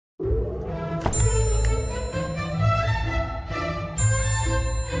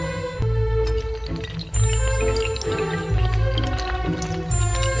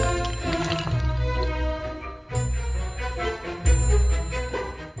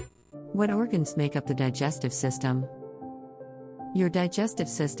What organs make up the digestive system? Your digestive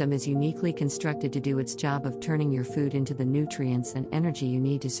system is uniquely constructed to do its job of turning your food into the nutrients and energy you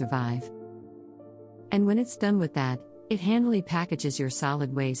need to survive. And when it's done with that, it handily packages your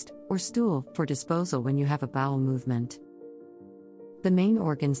solid waste, or stool, for disposal when you have a bowel movement. The main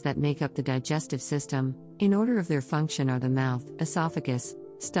organs that make up the digestive system, in order of their function, are the mouth, esophagus,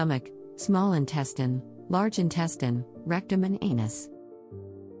 stomach, small intestine, large intestine, rectum, and anus.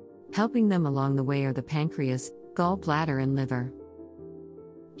 Helping them along the way are the pancreas, gallbladder, and liver.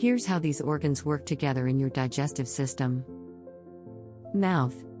 Here's how these organs work together in your digestive system.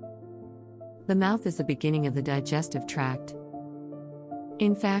 Mouth. The mouth is the beginning of the digestive tract.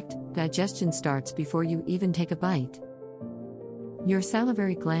 In fact, digestion starts before you even take a bite. Your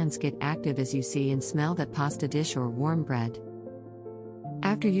salivary glands get active as you see and smell that pasta dish or warm bread.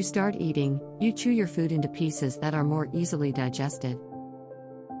 After you start eating, you chew your food into pieces that are more easily digested.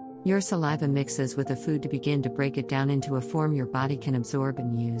 Your saliva mixes with the food to begin to break it down into a form your body can absorb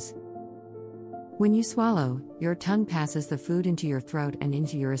and use. When you swallow, your tongue passes the food into your throat and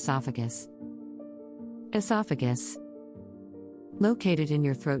into your esophagus. Esophagus. Located in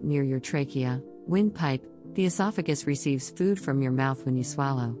your throat near your trachea, windpipe, the esophagus receives food from your mouth when you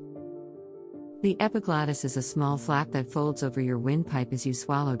swallow. The epiglottis is a small flap that folds over your windpipe as you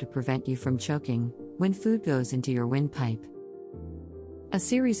swallow to prevent you from choking when food goes into your windpipe. A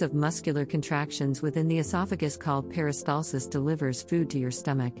series of muscular contractions within the esophagus called peristalsis delivers food to your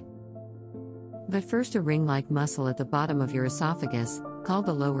stomach. But first, a ring-like muscle at the bottom of your esophagus, called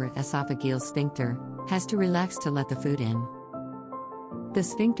the lower esophageal sphincter, has to relax to let the food in. The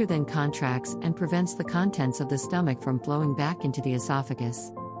sphincter then contracts and prevents the contents of the stomach from flowing back into the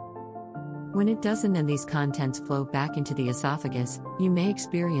esophagus. When it doesn't and these contents flow back into the esophagus, you may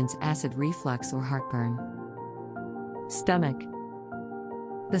experience acid reflux or heartburn. Stomach.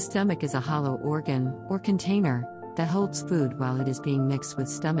 The stomach is a hollow organ, or container, that holds food while it is being mixed with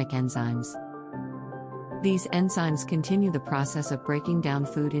stomach enzymes. These enzymes continue the process of breaking down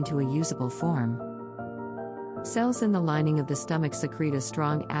food into a usable form. Cells in the lining of the stomach secrete a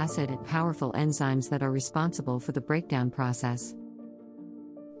strong acid and powerful enzymes that are responsible for the breakdown process.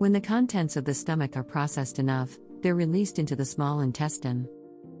 When the contents of the stomach are processed enough, they're released into the small intestine.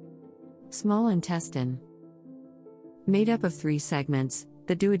 Small intestine. Made up of 3 segments,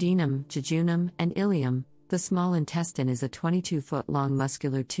 the duodenum, jejunum, and ileum, the small intestine is a 22-foot-long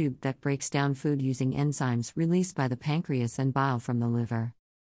muscular tube that breaks down food using enzymes released by the pancreas and bile from the liver.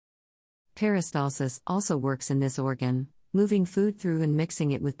 Peristalsis also works in this organ, moving food through and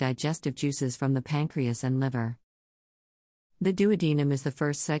mixing it with digestive juices from the pancreas and liver. The duodenum is the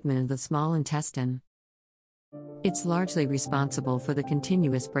first segment of the small intestine. It's largely responsible for the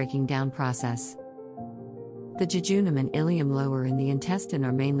continuous breaking down process. The jejunum and ileum lower in the intestine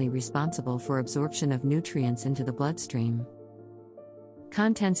are mainly responsible for absorption of nutrients into the bloodstream.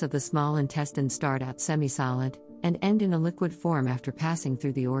 Contents of the small intestine start out semi-solid and end in a liquid form after passing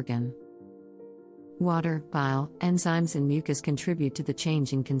through the organ. Water, bile, enzymes, and mucus contribute to the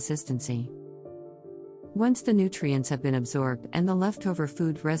change in consistency. Once the nutrients have been absorbed and the leftover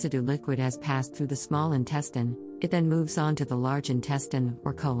food residue liquid has passed through the small intestine, it then moves on to the large intestine,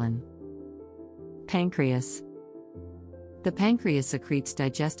 or colon. Pancreas. The pancreas secretes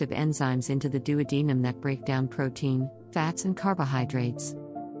digestive enzymes into the duodenum that break down protein, fats, and carbohydrates.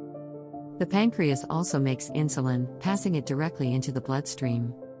 The pancreas also makes insulin, passing it directly into the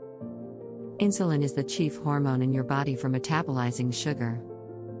bloodstream. Insulin is the chief hormone in your body for metabolizing sugar.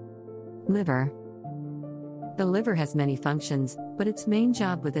 Liver. The liver has many functions, but its main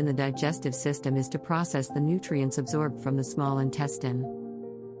job within the digestive system is to process the nutrients absorbed from the small intestine.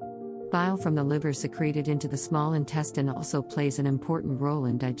 Bile from the liver secreted into the small intestine also plays an important role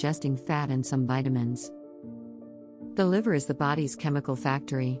in digesting fat and some vitamins. The liver is the body's chemical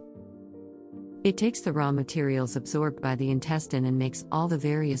factory. It takes the raw materials absorbed by the intestine and makes all the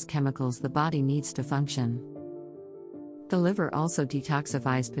various chemicals the body needs to function. The liver also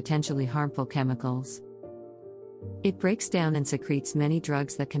detoxifies potentially harmful chemicals. It breaks down and secretes many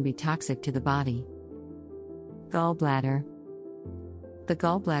drugs that can be toxic to the body. Gallbladder. The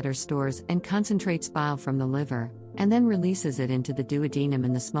gallbladder stores and concentrates bile from the liver, and then releases it into the duodenum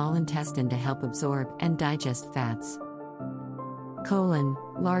in the small intestine to help absorb and digest fats. Colon,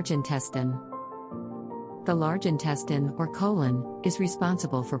 large intestine. The large intestine, or colon, is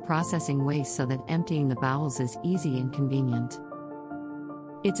responsible for processing waste so that emptying the bowels is easy and convenient.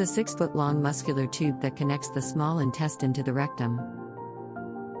 It's a 6-foot-long muscular tube that connects the small intestine to the rectum.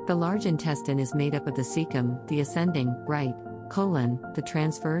 The large intestine is made up of the cecum, the ascending, right, colon, the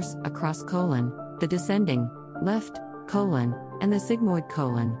transverse, across colon, the descending, left, colon, and the sigmoid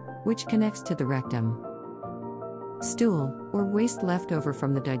colon, which connects to the rectum. Stool, or waste left over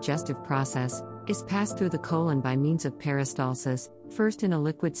from the digestive process, is passed through the colon by means of peristalsis, first in a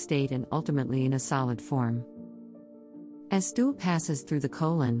liquid state and ultimately in a solid form. As stool passes through the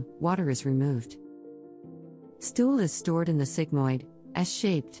colon, water is removed. Stool is stored in the sigmoid,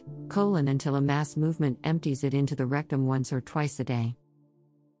 S-shaped, colon until a mass movement empties it into the rectum once or twice a day.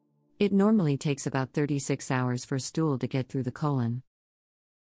 It normally takes about 36 hours for stool to get through the colon.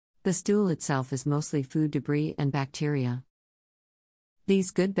 The stool itself is mostly food debris and bacteria. These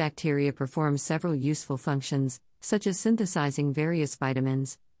good bacteria perform several useful functions, such as synthesizing various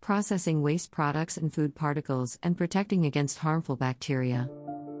vitamins, processing waste products and food particles, and protecting against harmful bacteria.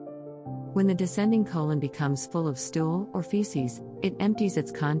 When the descending colon becomes full of stool or feces, it empties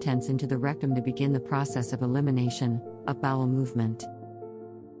its contents into the rectum to begin the process of elimination, a bowel movement.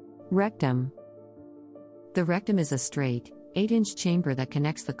 Rectum. The rectum is a straight, 8-inch chamber that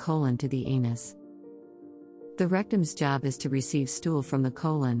connects the colon to the anus. The rectum's job is to receive stool from the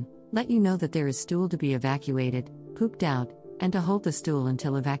colon, let you know that there is stool to be evacuated, pooped out, and to hold the stool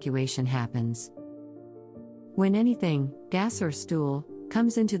until evacuation happens. When anything, gas or stool,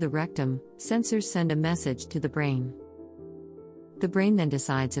 comes into the rectum, sensors send a message to the brain. The brain then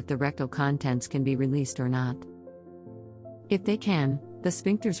decides if the rectal contents can be released or not. If they can, the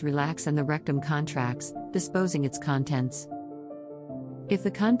sphincters relax and the rectum contracts, disposing its contents. If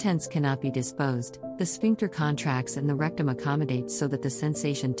the contents cannot be disposed, the sphincter contracts and the rectum accommodates so that the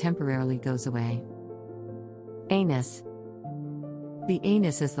sensation temporarily goes away. Anus. The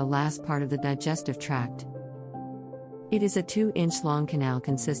anus is the last part of the digestive tract. It is a 2-inch long canal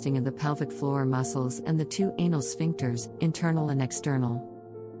consisting of the pelvic floor muscles and the 2 anal sphincters, internal and external.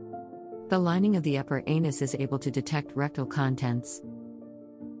 The lining of the upper anus is able to detect rectal contents.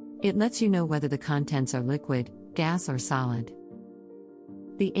 It lets you know whether the contents are liquid, gas, or solid.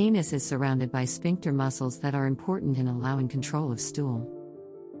 The anus is surrounded by sphincter muscles that are important in allowing control of stool.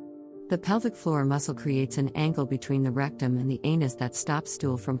 The pelvic floor muscle creates an angle between the rectum and the anus that stops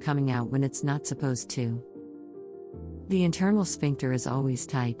stool from coming out when it's not supposed to. The internal sphincter is always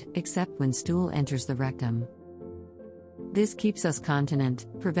tight, except when stool enters the rectum. This keeps us continent,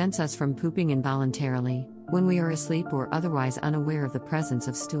 prevents us from pooping involuntarily, when we are asleep or otherwise unaware of the presence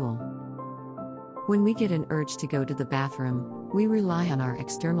of stool. When we get an urge to go to the bathroom, we rely on our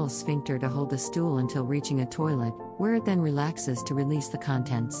external sphincter to hold the stool until reaching a toilet, where it then relaxes to release the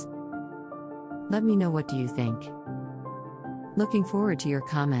contents. Let me know, what do you think? Looking forward to your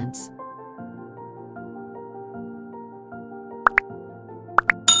comments.